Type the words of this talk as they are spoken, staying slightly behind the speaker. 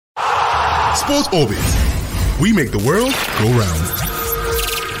Sports Orbit. We make the world go round.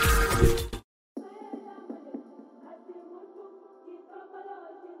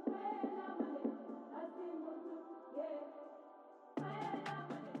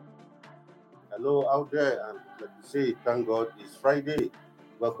 Hello out there, and like you say, thank God it's Friday.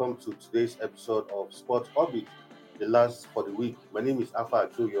 Welcome to today's episode of Sports Orbit, the last for the week. My name is Alpha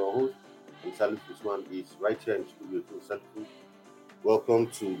Achu, your host, and Salif Usman is right here in studio too. Salif, welcome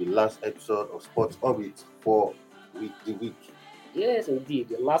to the last episode of Sports Orbit for the week. Yes, indeed,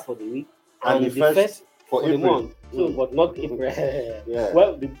 the last for the week And the first for the April. month. So, but not April. Yeah.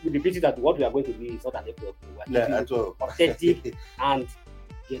 Well, the pity that what we are going to be is not an April. We are Yeah, at all. authentic and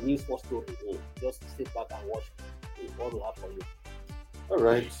the new sports story. Just sit back and watch what we have for you. All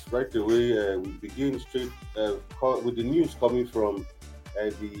right, right away, we begin straight with the news coming from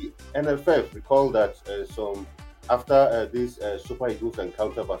the NFF. Recall that after this Super Eagles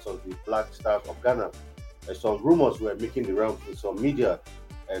encounter versus the Black Stars of Ghana, some rumors were making the rounds in some media,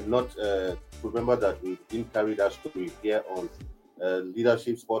 and not remember that we didn't carry that story here on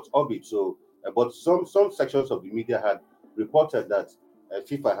Leadership Sports Orbit. So, but some sections of the media had reported that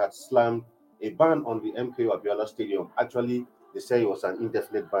FIFA had slammed a ban on the MKO Abiola Stadium. Actually, they say it was an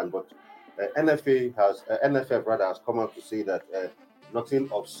indefinite ban, but NFF has come out to say that nothing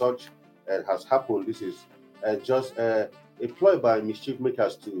of such has happened. This is just a ploy by mischief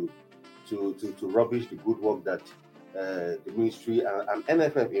makers to rubbish the good work that the ministry and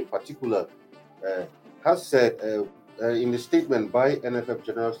NFF in particular has said in a statement by NFF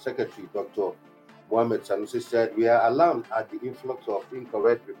General Secretary Dr. Mohamed Sanusi said, "We are alarmed at the influx of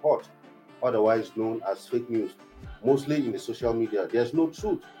incorrect reports, otherwise known as fake news, mostly in the social media. There's no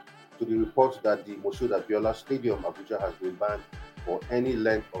truth to the reports that the Moshood Abiola Stadium, Abuja, has been banned for any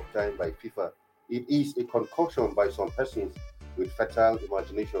length of time by FIFA. It is a concoction by some persons with fertile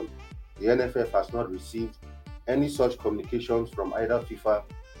imagination. The NFF has not received any such communications from either FIFA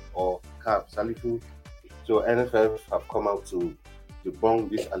or CAF." Salifu. So NFF have come out to debunk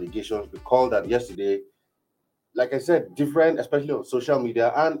these allegations. Recall that yesterday, like I said, different, especially on social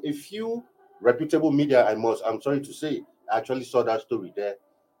media, and a few reputable media, I'm sorry to say, I actually saw that story there,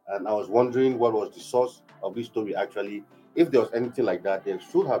 and I was wondering what was the source of this story actually. If there was anything like that, there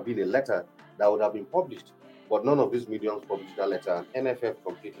should have been a letter that would have been published, but none of these mediums published that letter, and NFF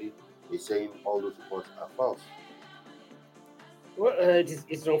completely is saying all those reports are false. Well,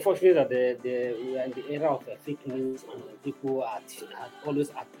 it's unfortunate that we are in the era of fake news, and people are always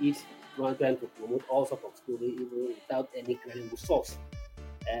at it, trying to promote all sorts of stories even without any credible source.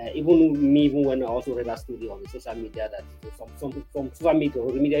 Even when I also read that story on the social media, that some social media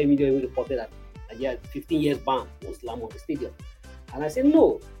reported that yeah, 15 years ban was slammed on the stadium, and I said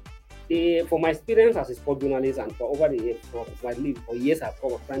no. From my experience as a sport journalist and for over the years, for years I've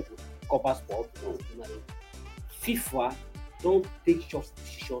come trying to cover sport. FIFA don't take such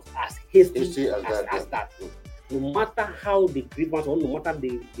decisions as hasty as that. No matter how the grievance or no matter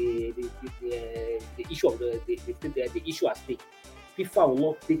the issue of the issue at stake, FIFA will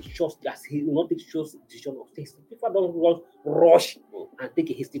not take decision of things. FIFA don't rush and take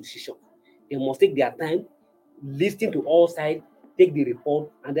a hasty decision. They must take their time, listen to all sides, take the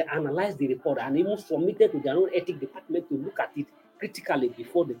report, and then analyze the report, and even submit it to their own ethics department to look at it critically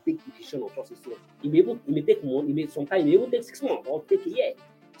before they take the decision of such a thing. It may take months, sometimes it may even take 6 months or take a year.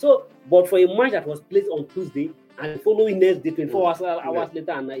 So, but for a match that was played on Tuesday, and the following next day, 24 hours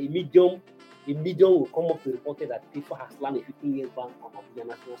later, and a medium will come up to report that FIFA has slammed a 15 years ban on Abuja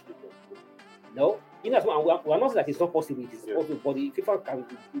National Stadium. No, we are not saying that it's not possible. It is possible, but the FIFA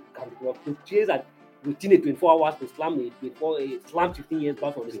can chase that within a 24 hours to slam 15 years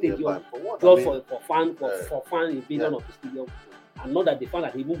ban on the stadium, just for fan invasion of the stadium, and not that the fan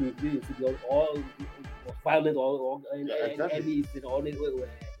that even will be in the stadium or violent or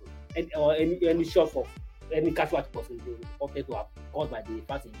any shots of any casualty was reported to have caused by the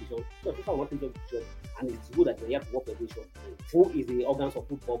fans invasion. So FIFA want to take decision, and it's good that we have to work with this. Who is the organs of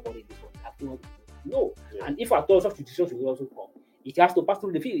football body? This one, no. Yeah. And if at all such decisions will also come, it has to pass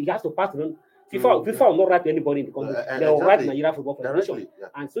through the field. It has to pass through. FIFA will not write to anybody in the country. They will write Nigeria Football Federation. Yeah.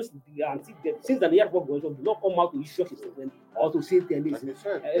 And since the Nigeria Football Federation do not come out to issue a statement or to say anything, like you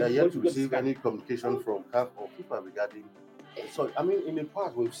said, they are yet to receive any communication from CAF or FIFA regarding. So, I mean, in the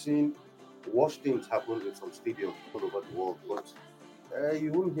past, we've seen worse things happen in some stadiums all over the world, but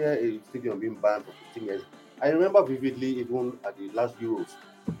you won't hear a stadium being banned for 15 years. I remember vividly, even at the last Euros,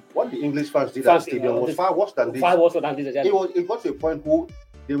 what the English fans did at the stadium was far worse than this. It got to a point where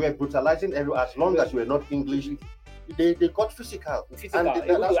they were brutalizing everyone as long as you were not English. They got physical. Against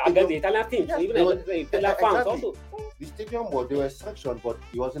the Italian teams, even the Italian fans also. the stadium they were sanctioned, but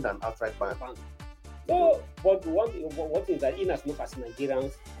it wasn't an outright ban. So, but one thing is that in as much as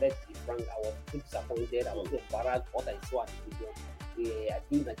Nigerians, let's be frank, I was too disappointed. I was too embarrassed what I saw at the stadium. I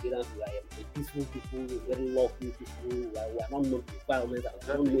think Nigerians were peaceful people, very lovely people. We are not known to violence, and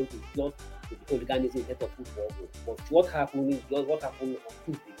we are not known to just to hooliganism in terms of football. But what happened on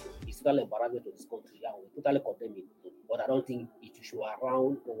Tuesday is total embarrassment to this country. Yeah, we totally condemn it. But I don't think it should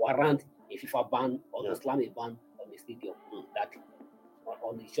warrant a FIFA ban or to slam a ban on the stadium. That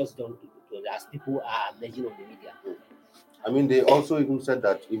on the shots done as people are alleging on the media. I mean, they also even said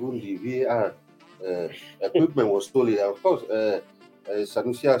that even the VAR equipment was stolen. Of course,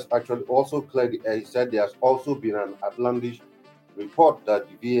 Sanusi has actually also cleared. He said there has also been an outlandish report that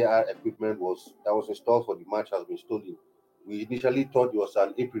the VAR equipment that was installed for the match has been stolen. We initially thought it was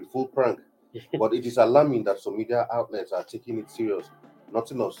an April Fool prank, but it is alarming that some media outlets are taking it serious.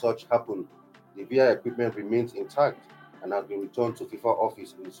 Nothing of such happened. The VAR equipment remains intact and has been returned to FIFA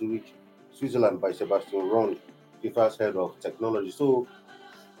office in Zurich, Switzerland by Sebastian Ron, FIFA's head of technology. So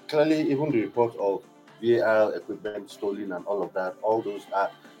clearly, even the report of VAR equipment stolen and all of that, all those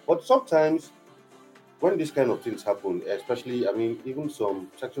are. But sometimes when these kind of things happen, especially, I mean, even some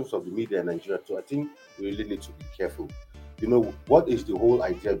sections of the media in Nigeria too, I think we really need to be careful. You know, what is the whole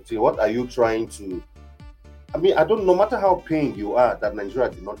idea? What are you trying to? I mean, I don't. No matter how pained you are that Nigeria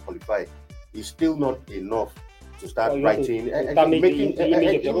did not qualify, it's still not enough to start writing, making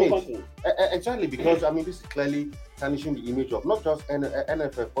image. Exactly, because I mean, this is clearly tarnishing the image of not just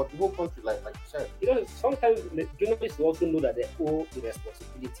NFF but the whole country, like you said. You know, sometimes journalists also know that they owe the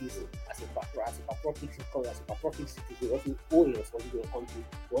responsibilities as a patriotic citizen. They also owe a responsibility to your country.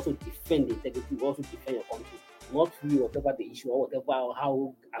 They also defend the integrity. They also defend your country. Not through whatever the issue or whatever or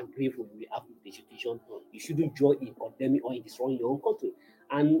how ungrateful you have with the situation. You shouldn't join in condemning or in destroying your own country.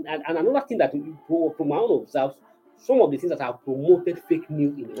 And another thing that from my own observes, some of the things that have promoted fake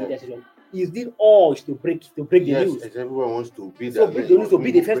news in the media session is the urge to break the news. Yes, everyone wants to be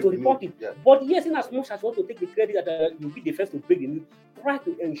the first to report it. Yeah. But yes, in as much as you want to take the credit that you be the first to break the news, try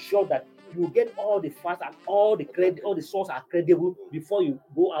to ensure that you get all the facts and all the credit, all the sources are credible before you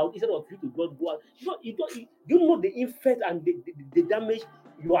go out, instead of you to just go out. You know the effect and the damage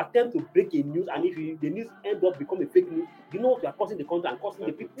you attempt to break a news, and if the news end up becoming fake news, you know what you are causing the country and causing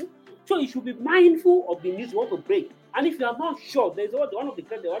the people. So you should be mindful of the news you want to break. And if you are not sure, there's one of the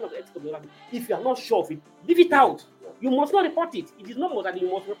ethics of the life. If you are not sure of it, leave it out. You must not report it. It is not more that you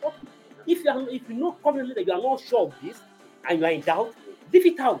must report it. If you know confidently that you are not sure of this and you are in doubt, leave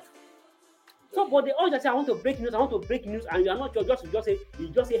it out. So, but they all just say, I want to break news, and you are not sure. You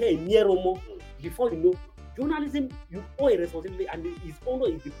just say, hey, near Romo, before you know. Journalism, you owe a responsibility, and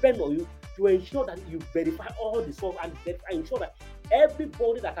it depends on you to ensure that you verify all the source and ensure that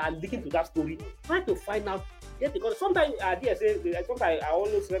everybody that are linking to that story, try to find out. Because sometimes I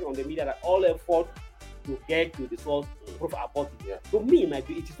always read on the media that all effort to get to the source proof about it. Yeah. To me, it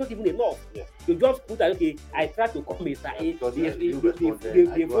is not even enough. Yeah. To just put that, okay, I tried to call Mr. A,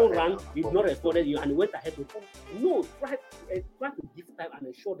 the phone rang, he did not respond, and he went ahead to come. No, try to give time and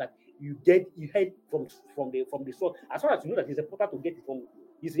ensure that you head from the source. As far as you know that it's important to get it from,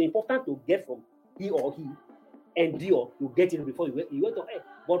 it's important to get from he or he, and to get it before you went on air.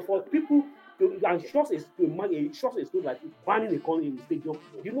 But for people, and shots is like banning the country in the stadium.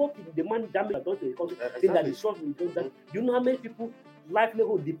 You know the money damage done to the country. Saying that the shots will do that. You know how many people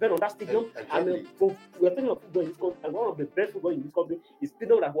livelihood depend on that stadium. And we're talking of football in this country, and one of the best football in this country is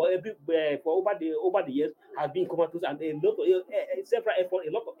stadium that for over the years has been comatose, and a lot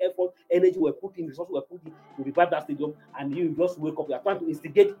of effort, energy were put in, resources were put in to revive that stadium, and you just wake up. You are trying to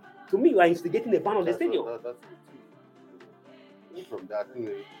instigate. To me, you are instigating a ban on the stadium. From that,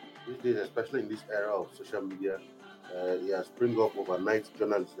 these days, especially in this era of social media, spring up overnight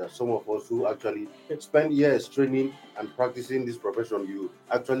journalists. That some of us who actually spend years training and practicing this profession, you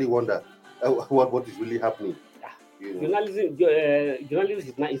actually wonder what is really happening. Journalism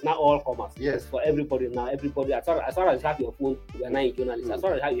is not all commerce. Yes, for everybody now. Everybody, as far as you have your phone, you are not a journalist. As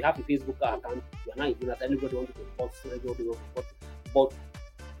far as you have a Facebook account, you are not a journalist. Everybody wants to report. But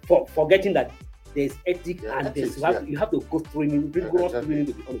for forgetting that there's ethics and you have to go training, rigorous training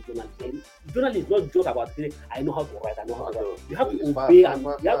to become a journalist. And journalist is not just about saying, I know how to write, I know how to write. You have to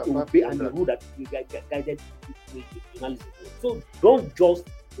obey and the rule that you guided with journalism. So don't just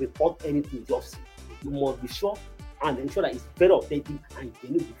report anything you just see. You must be sure and ensure that it's very authentic and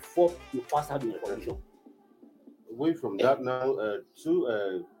genuine before you pass out the information. Away from that now,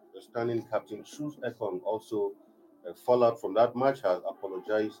 two standing captain Truth Ekong also fallout from that match has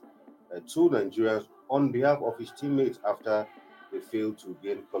apologized to Nigerians on behalf of his teammates after they failed to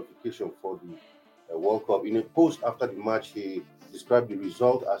gain qualification for World Cup. In a post after the match, he described the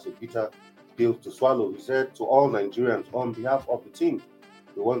result as a bitter pill to swallow. He said to all Nigerians, on behalf of the team,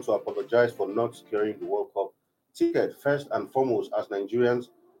 we want to apologize for not securing the World Cup ticket. First and foremost, as Nigerians,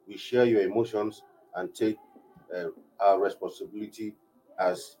 we share your emotions and take our responsibility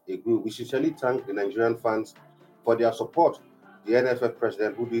as a group. We sincerely thank the Nigerian fans for their support, the NFF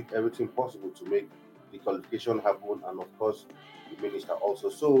president who did everything possible to make the qualification happen, and of course, the minister also.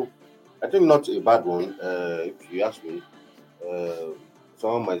 So, I think not a bad one, if you ask me.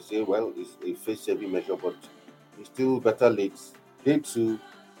 Someone might say, well, it's a face-saving measure, but it's still better late. They too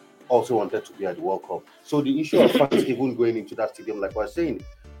also wanted to be at the World Cup. So the issue of fans even going into that stadium, like I was saying,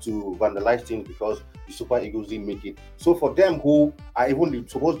 to vandalize things because the Super Eagles didn't make it. So for them who are even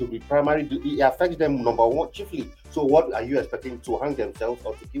supposed to be primary, it affects them number one chiefly. So what are you expecting, to hang themselves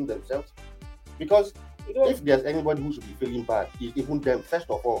or to kill themselves? Because if there's anybody who should be feeling bad, it's even them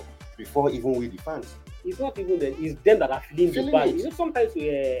first of all, before even we the fans. It's not even them, it's them that are feeling bad. You know, sometimes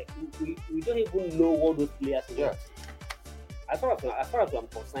we don't even know what those players want. Yeah. As far as I'm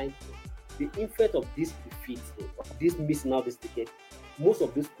concerned, the effect of this defeat, of this missing out this ticket, most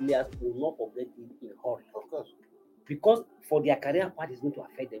of these players will not forget it in a hurry. Of course. Because for their career path, it's going to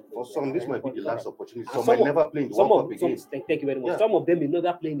affect them. For some, this might be the last opportunity. Some might never play in the World Cup again. Thank you very much. Yeah. Some of them will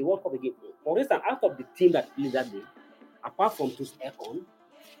never play in the World Cup again. For instance, out of the team that played that day, apart from Tus Ekon,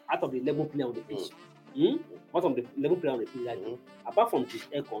 out of the 11 players on the pitch, apart from the 11 players on the pitch that day, apart from Tus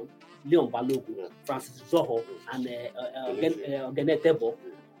Ekon, Leon Balogun, Francis Zoho, and Genetebo,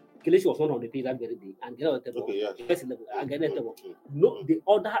 Kelechi was not on the pitch that very day, and Genetebo, first 11, and Genetebo. No, the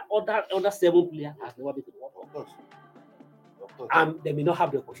other 7 players has never been to the World Cup. And they may not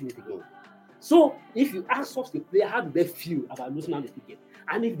have the opportunity again. So, if you ask us the player, how do they feel about losing out the ticket?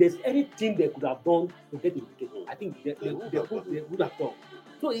 And if there's anything they could have done to get the ticket, I think they would have done.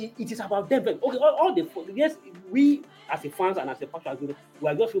 So it is about them. Okay, all the yes, we as a fans and as a passion, we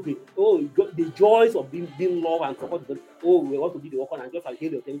are just looking. Oh, the joys of being loved and supported. Oh, we want to be the worker and just hear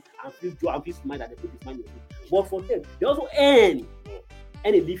the thing and feel joy and feel smile that they put this money. But for them, they also earn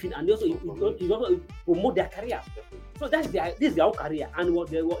a living, and they also promote their careers. So this is their own career, and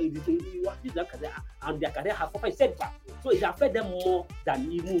this is their career, and their career has suffered setback. So it affects them more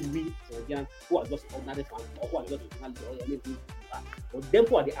than even we Nigerians who are just ordinary fans or who are just or anything. But them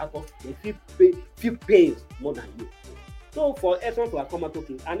who are the actors, they feel pains more than you. So for everyone to come out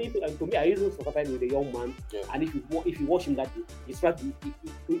talking, and to me, I used to sympathize with the young man. Yeah. And if you watch him that day, it's right.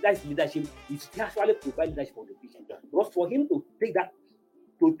 That's leadership. It's actually provide leadership on the pitch. Yeah. Because for him to take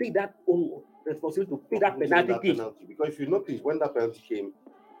that own responsibility to pay that penalty. Because if you notice, when that penalty came,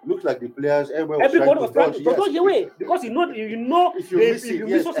 looks like the players everybody was trying to dodge away because you know if you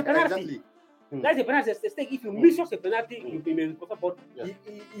miss a penalty. Exactly. That's a penalty stake. If you miss just a penalty, you may but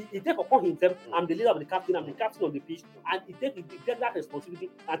he take upon himself. I'm the leader of the captain. I'm the captain of the pitch, and he take that responsibility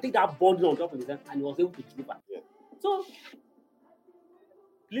and take that burden on top of himself, and he was able to deliver. Yeah. So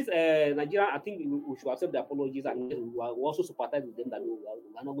please, Nigeria, I think we should accept the apologies, and we are also sympathize with them that we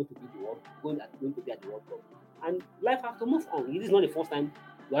are not going to be going to be at the World Cup. And life has to move on. It is not the first time.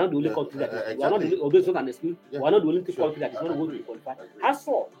 We are not the only country that we are not the although it's not an excuse. We are not the only country that is not going to qualify. As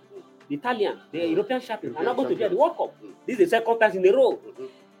for the Italian, the European champions are not going to be at the World Cup. This is the second time in a row.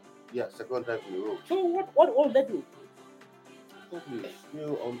 Yeah, second time in a row. So what will they do?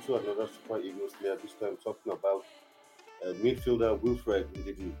 Still on to another Super Eagles player. This time talking about midfielder Wilfred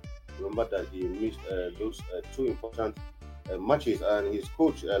Ndidi. Remember that he missed those 2 important matches, and his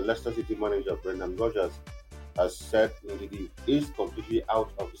coach, Leicester City manager Brendan Rodgers, has said Ndidi is completely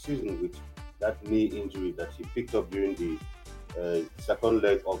out of the season with that knee injury that he picked up during the second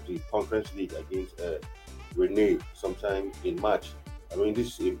leg of the Conference League against Rennes sometime in March. I mean,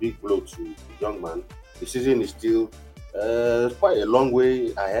 this is a big blow to the young man. The season is still quite a long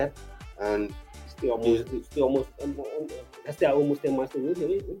way ahead, and almost 10 months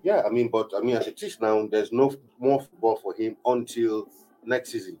away. Yeah, I mean, as it is now, there's no more football for him until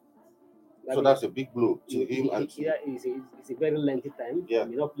next season. So that's a big blow to him. It's a very lengthy time. Yeah.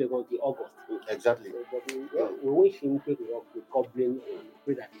 He may not play until August. Exactly. So, we wish him to recovering and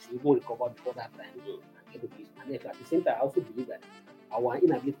pray that he will recover before that time. And at the same time, I also believe that our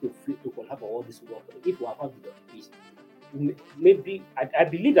inability to qualify for all this work, if we are found with the peace, maybe I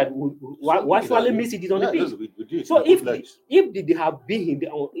believe that we actually miss it on the pitch. So if they have been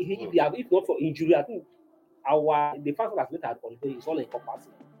if not for injury, I think the fact that we had qualified is all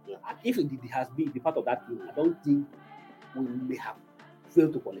encompassing. Yeah. And if it has been the part of that team, I don't think we may have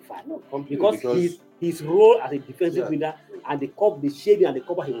failed to qualify. No, because his role as a defensive midfielder and the shading and the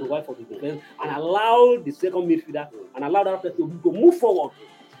cover he provides for the defense and allow the second midfielder and allow that person to move forward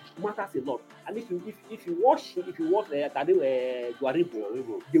matters a lot. And if you watch Tade Guaribo,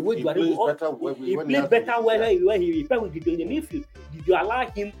 the way Guaribo he plays better when he plays with the midfield. Did you allow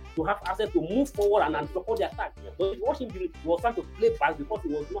him to have access to move forward and support the attack? But if you watch him, he was trying to play back because he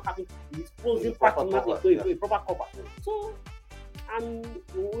was not having his closing partner to a proper cover. So, and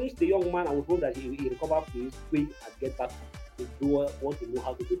we wish the young man, and we hope that he recover his weight and get back to do what he knows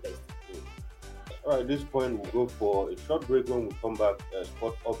how to do best. All right, at this point, we'll go for a short break. When we come back,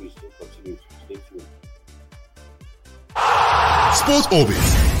 Sport Orbit will continue. Stay tuned. Sport Orbit.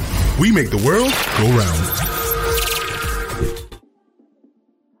 We make the world go round.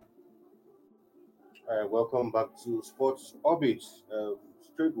 All right, welcome back to Sports Orbit.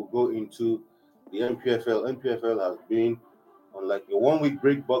 Straight we'll go into the NPFL. NPFL has been on like a 1 week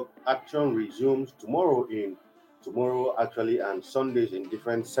break, but action resumes tomorrow actually, and Sundays in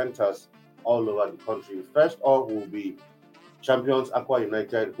different centers all over the country. First off will be champions Aqua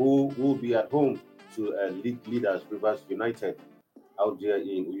United, who will be at home to league leaders Rivers United out there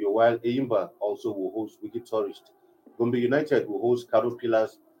in Uyo, while Eyimba also will host Wiki Tourist. Gombe United will host Karo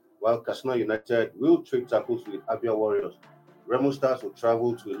Pillars, while Kasuna United will trade tackles with Abia Warriors. Remo Stars will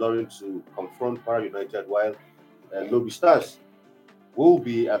travel to Ilorin to confront Para United, while Lobby Stars will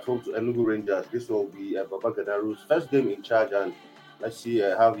be at home to Enugu Rangers. This will be Baba Ganaru's first game in charge, and let's see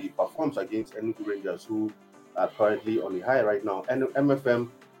how he performs against Enugu Rangers, who are currently on the high right now. MFM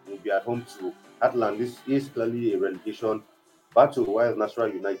will be at home to Atlant. This is clearly a relegation battle, while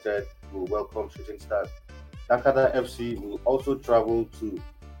Nasra United will welcome Shooting Stars. Takada FC will also travel to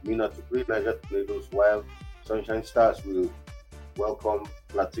Mina to play Niger Tornadoes, while Sunshine Stars will welcome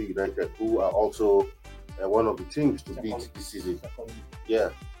Plateau United, who are also one of the teams to beat this season. Yeah.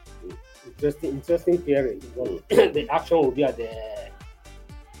 Interesting pairing. The action will be at the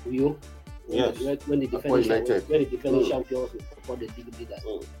Uyo. Yes. When the defending champions will support the league leaders.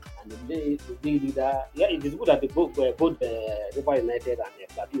 And the league leader, it is good that both River United and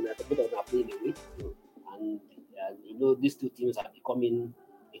Plateau United both of them are playing away. And you know, these two teams are becoming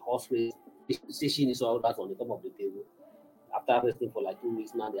a horse race. This decision is all that on the top of the table. After resting for like 2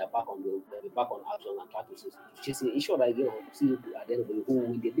 weeks now, they are back on action and try to chase each other again and see at the end of the day who will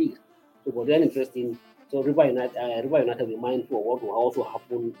win the league. So, but then interesting. So River United will be mindful of what will also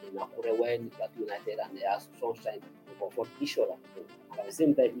happen in Akure when Plateau United and they are Sunshine to confront each other. And at the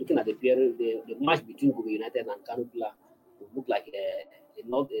same time, looking at the period, the match between Gombe United and Kanopila will look like a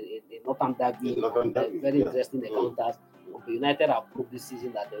Northern derby. Very interesting encounters. Gombe United have proved this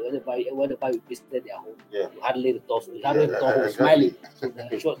season that whenever we visited their home, you hardly talk smiling.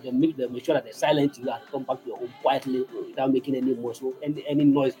 So they make sure that they silent you and come back to your home quietly without making any noise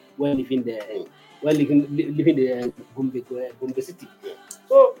when leaving the Gombe City.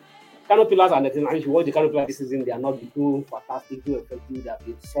 So Kano Pillars and if you watch the Kano Pillars this season, they are not too fantastic, too effective. They have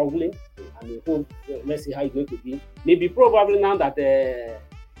been struggling, and we hope, let's see how it's going to be. Maybe probably now that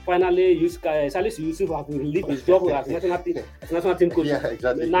finally Salisu Yusuf has relieved his job as national team coach. Yeah,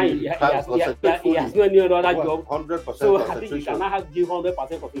 exactly. Now he has no any other job. 100%. So I think he cannot give 100%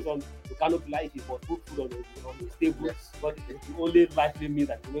 concession to Kano Pillars if he was put food on the table. Yes. But it only likely means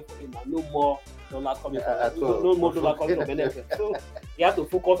that he will for him now. No more dollars coming from NFF. So he has to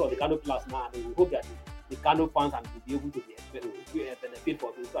focus on the Kano Pillars now, and we hope that the Kano fans and will be able to benefit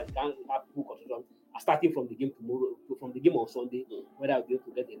from it, so that he can have full concession starting from the game tomorrow, from the game on Sunday, whether I'll be able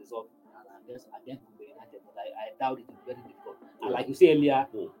to get a result against Gombe United. But I doubt it will be very difficult. And like you said earlier,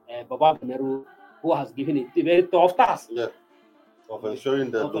 Baba Benero, who has given it a very tough task of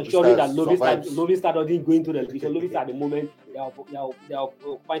ensuring that Lobi Star doesn't go into the relegation. Lobi Star at the moment, they are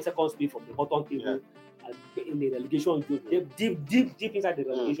 5 seconds speed from the bottom table in the relegation, deep inside the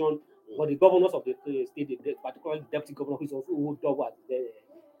relegation. But the governors of the state, particularly the deputy governor, who is also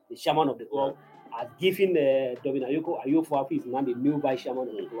the chairman of the club, has given Domina Ayofo, who is now the new vice chairman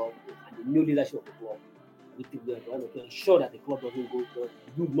of the club and the new leadership of the club, to ensure that the club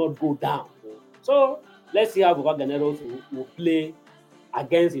do not go down. So let's see how Baba Ganeros will play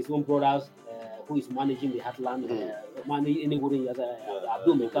against his own brothers, who is managing the Heartland,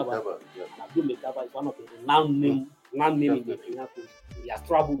 Abdul Mekaba. Abdul Mekaba is one of the renowned name in the Kenya coach. He has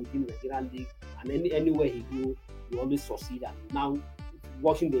traveled within the Nigerian league, and anywhere he go, he always succeed. And now,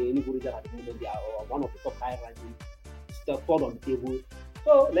 watching the Enugu Rangers at the moment, they are one of the top high ranking, third on the table.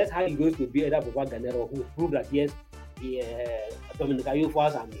 So let's how he goes to be either Baba Ganero, who proved that yes, Dominic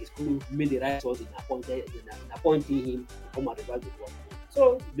Ayofas and his crew made the right choice in appointing him to come and revive the club.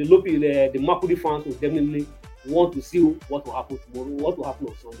 So the Makudi fans will definitely want to see what will happen tomorrow, what will happen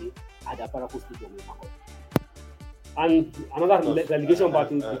on Sunday at the Paraco Stadium in Makodi. And another relegation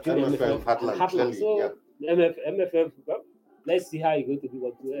battle between MFF and Heartland. So the MFF, let's see how it's going to be.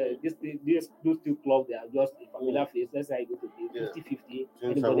 But those two clubs, they are just a familiar face. Let's see how it's going to be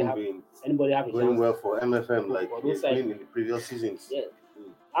 50-50. Anybody have a going chance? well for MFM like they've been in the previous seasons. Yeah.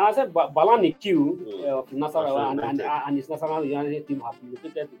 And I said, Balani Q of Nasarawa and his Nasarawa United team have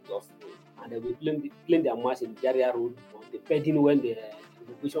relocated to Jos, and they will playing their match in Jaria Road, depending when the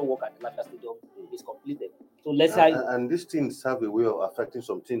renovation work at the Lafayette Stadium is completed. So let's say. And these things have a way of affecting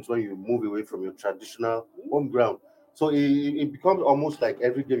some things when you move away from your traditional home ground. So it becomes almost like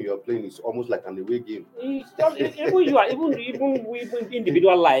every game you are playing is almost like an away game. It's just, even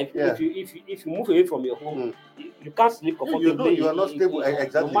individual life. Yeah. If you move away from your home, you can't sleep comfortably. You are not stable.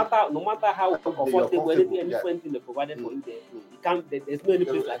 Exactly. No matter how comfortable anything they provided for you there, you can't. There's no any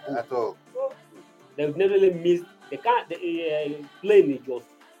place like home at all. So they've never really missed. They can't. Playing it just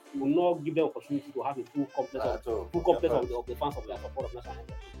will not give them opportunity to have a full complex of the fans of their support of National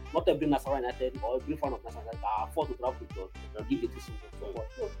United. Not every National United or every fan of National United are forced to travel to George give it to support.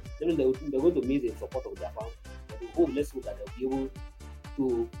 So they're going to miss the support of their fans. But the hope, let's hope that they'll be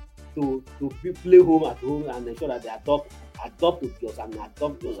able to play home at home and ensure that they adopt to George and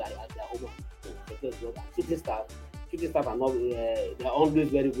adopt George at their home. Shooting stars are not. They are always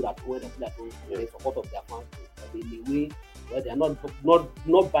very good at home when they play at home. The support of their fans in a way where they are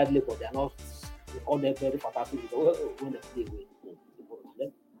not badly, but they are not all them very fantastic when they play away.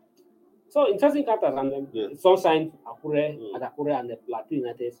 So interesting characters and Sunshine, Akure and the Plateau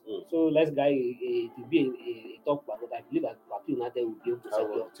United. So let's guy to be a top but I believe that Plateau United will be able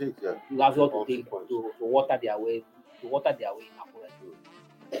to secure. You have to take to water their way in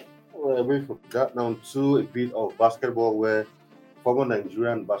Akure. Away from that now to a bit of basketball where former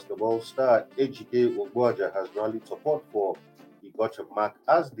Nigerian basketball star Ejike Ogbuaja has rallied support for Igoche Mark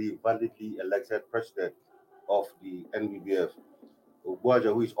as the validly elected president of the NBBF.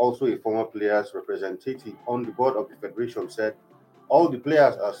 Ogbuaja, who is also a former players representative on the board of the federation, said all the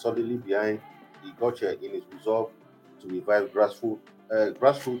players are solidly behind Igoche in his resolve to revive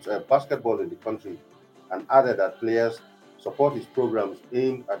grassroots basketball in the country, and added that players support his programs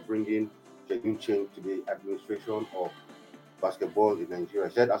aimed at bringing genuine change to the administration of basketball in Nigeria.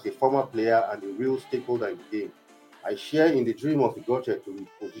 He said, as a former player and a real stakeholder in the game, I share in the dream of Igoche to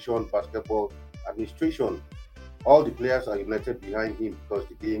reposition basketball administration. All the players are united behind him because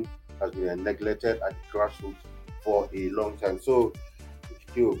the game has been neglected at the grassroots for a long time. So,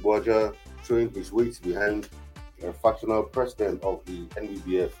 Ejike Ogbuaja throwing his weight behind a factional president of the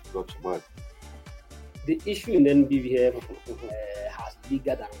NBBF, Igoche Mark. The issue in the NBBF has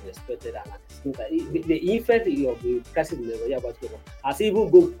bigger than expected, and the effect of the crisis in the Nigeria basketball has even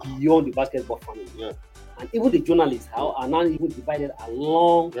gone beyond the basketball family. Yeah. And even the journalists are now even divided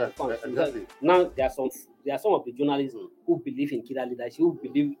along the fans. Exactly. Now there are some of the journalists who believe in Kida leadership, who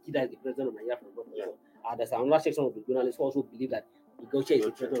believe Kida is the president of Nigeria. And there's another section of the journalists who also believe that Igoche is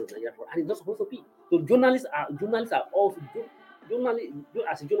the president of Nigeria, and it's not supposed to be. So journalists are also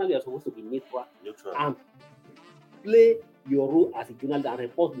as a journalist, you are supposed to be neutral and play your role as a journalist and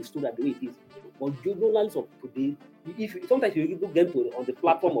report the story the way it is. But journalists of today, sometimes you get to on the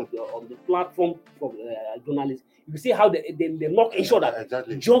platform of journalists, you see how they not ensure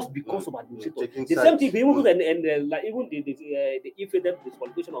that just because of administrators. The same thing, even the infidel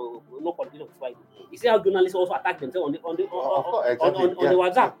disqualification or no qualification of Friday. You see how journalists also attack themselves on the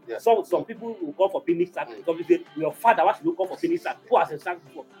WhatsApp. Yeah. Some people will call for penny sack. Some people say your father why should you call for penny sack? Who has a sack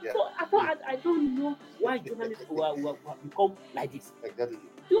before? Yeah. So I don't know why journalists will become like this. Exactly.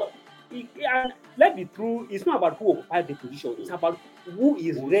 So, and let's be true, it's not about who occupies the position, it's about who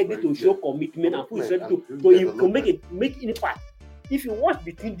is ready to show commitment and who is ready to make impact. If you watch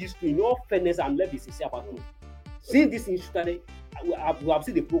between these two, in all fairness and let's be sincere about it, since this thing started, we have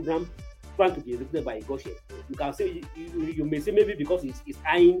seen the program trying to be executed by Igoche. You can say you may say maybe because it's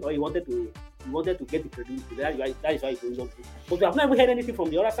eyeing or he wanted to get the credibility. That is why he's doing something. But we have not even heard anything from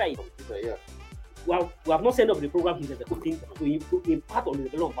the other side. Yeah. We have not sent up the program he's executing to impact on the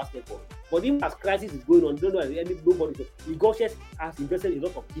development of basketball. But even as crisis is going on, don't know nobody. Igoche has invested a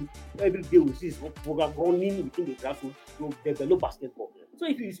lot of things. Every day we see his program running within the grassroots to develop basketball. So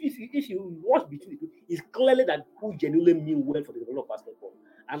if you watch between the two, it's clearly that who genuinely mean well for the development of basketball.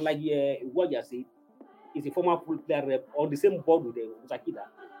 And like what you saying, is a former player rep on the same board with Musakida.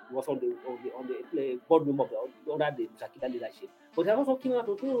 He was on the board member of the Musakida leadership. But they also came out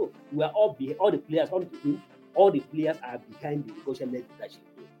to say, we are all the players on the team. All the players are behind the negotiation leadership.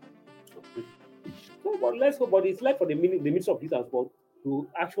 So, but it's like for the Ministry of Youth and Sport to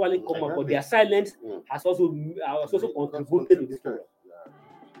actually come up. But their silence has also contributed to this program.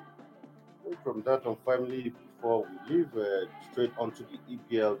 From that, and finally, before we leave straight onto the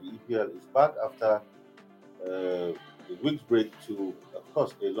EPL is back after week's break to, of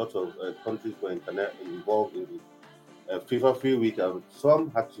course, a lot of countries were involved in the FIFA free week, and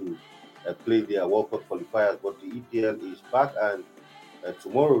some had to play their World Cup qualifiers. But the EPL is back, and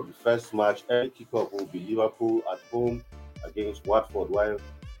tomorrow the first match, early kickoff, will be Liverpool at home against Watford, while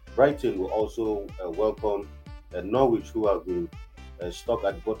Brighton will also welcome Norwich, who have been stuck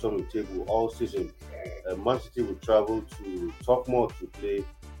at the bottom of the table all season. Man City will travel to Tottenham to play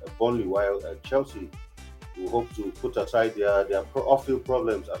Burnley, while Chelsea will hope to put aside their off-field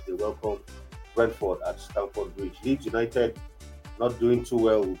problems as they welcome Brentford at Stamford Bridge. Leeds United, not doing too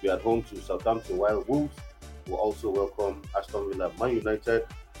well, will be at home to Southampton, while Wolves will also welcome Aston Villa. Man United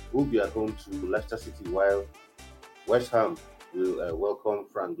will be at home to Leicester City, while West Ham will welcome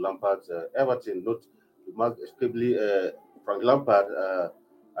Frank Lampard's Everton. Not remarkably, Frank Lampard,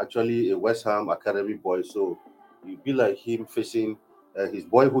 actually a West Ham academy boy, so you'd be like him facing his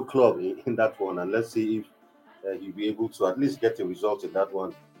boyhood club in that one, and let's see if he'll be able to at least get a result in that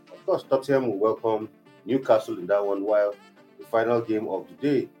one. Of course, Tottenham will welcome Newcastle in that one, while the final game of the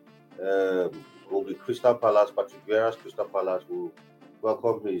day will be Crystal Palace. Patrick Vieira's Crystal Palace will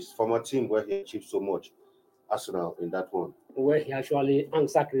welcome his former team where he achieved so much, Arsenal, in that one. Where he actually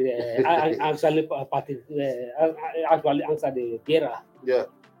answered actually answered the Vieira. Yeah.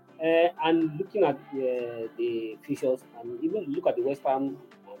 And looking at the fixtures, and even look at the West Ham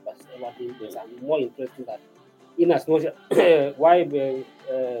versus Everton, it's more interesting that in as much why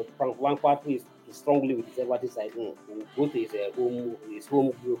Frank Lampard is strongly with his Everton side, go to his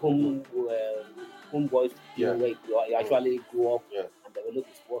home boys where you actually grow up and develop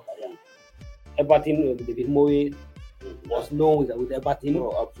his sport career. Everton, David Moyes was known with Everton.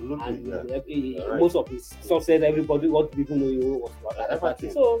 No, absolutely. And most of his success, everybody, what people know you was about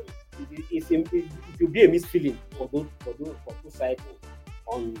Everton. So it will be a misfeeling for two sides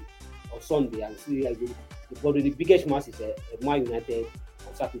on Sunday, and see the biggest match is Man United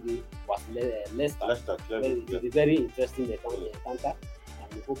on Saturday was Leicester. It will be very interesting encounter,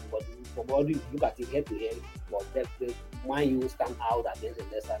 and we hope somebody look at it head to head, but the Man U stand out against the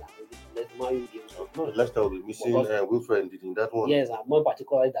Leicester. Leicester will be missing Wilfred in that one. Yes, and more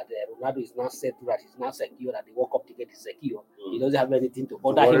particularly that Ronaldo is now set that he's now secure, that the World Cup ticket is secure. He doesn't have anything to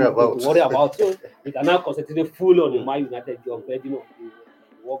bother him to worry about. So he can now concentrate full on the Man United job, the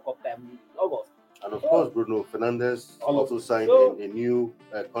World Cup time in August. And of course, Bruno Fernandes also signed a new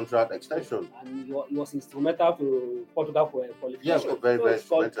contract extension. And he was instrumental to Portugal for qualification. Yeah, very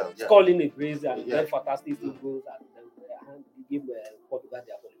instrumental. Scoring a brace and very fantastic goals, and he gave Portugal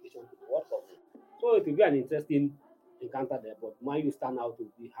their qualification to the World Cup. So it will be an interesting encounter there. But Man U stand out to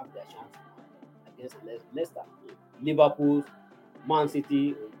have their chance against Leicester. Liverpool, Man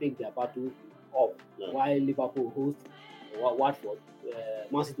City will take their battle up, while Liverpool host Watford.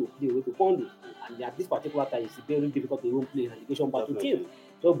 Man City will play away to Burnley, and at this particular time it's very difficult to even play an relegation battle team.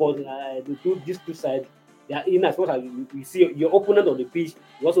 So, but these two sides, they are in as much as you see your opponent on the pitch,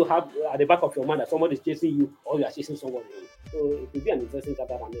 you also have at the back of your mind that somebody is chasing you or you are chasing somebody. So it will be an interesting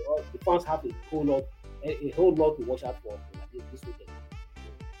counter, and the fans have a whole lot to watch out for this weekend.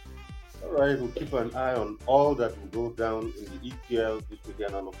 All right, we'll keep an eye on all that will go down in the EPL this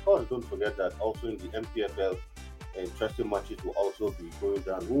weekend, and of course, don't forget that also in the MPFL. Interesting matches will also be going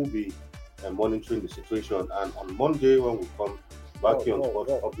down. We'll be monitoring the situation, and on Monday when we come back here on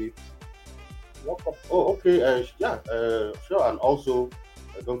Sports Hobby. Oh, okay, sure. And also,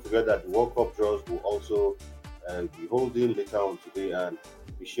 don't forget that the World Cup draws will also be holding later on today, and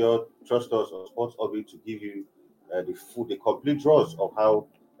be sure trust us on Sports Hobby to give you the complete draws of how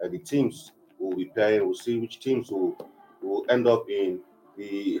the teams will be playing. We'll see which teams will end up in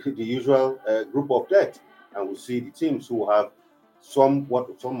the usual group of death. And we'll see the teams who have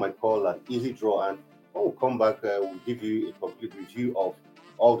what some might call an easy draw. And when we come back, we'll give you a complete review of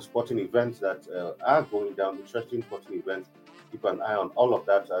all the sporting events that are going down, interesting sporting events. Keep an eye on all of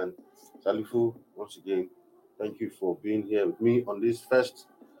that. And Salifu, once again, thank you for being here with me on this first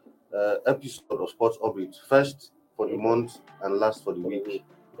episode of Sports Orbit. First for the month and last for the week.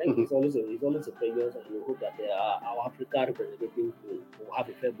 Thank you. It's always a pleasure, and we hope that our Africa representative will have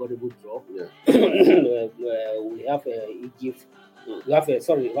a favorable draw. Yeah. We have Egypt. We have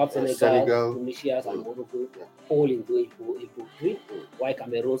Senegal, Tunisia, and Morocco all in Group 3, while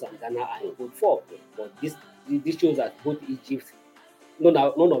Cameroon and Ghana are in Group 4. But this shows that both Egypt, none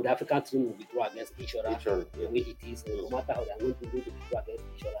of the African teams will withdraw against each other. The way it is, no matter how they are going to withdraw against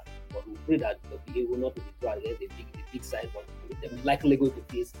each other. But we pray that they'll be able not to withdraw against the big side, but they're likely going to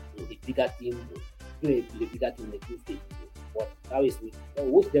face the bigger team, the bigger team in the group stage. But that is, we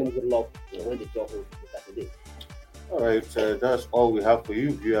wish them good luck when they talk with Saturday. All right, that's all we have for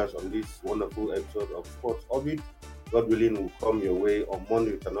you, viewers, on this wonderful episode of Sports Orbit. God willing, will come your way on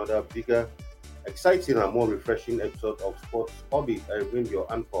Monday with another bigger, exciting, and more refreshing episode of Sports Orbit. I remain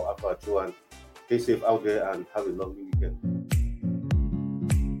your anchor, Apacho, and stay safe out there and have a lovely weekend.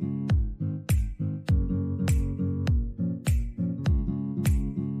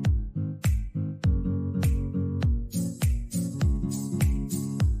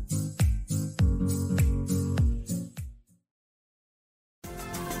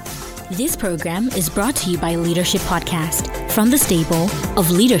 This program is brought to you by Leadership Podcast from the stable of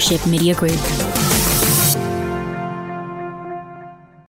Leadership Media Group.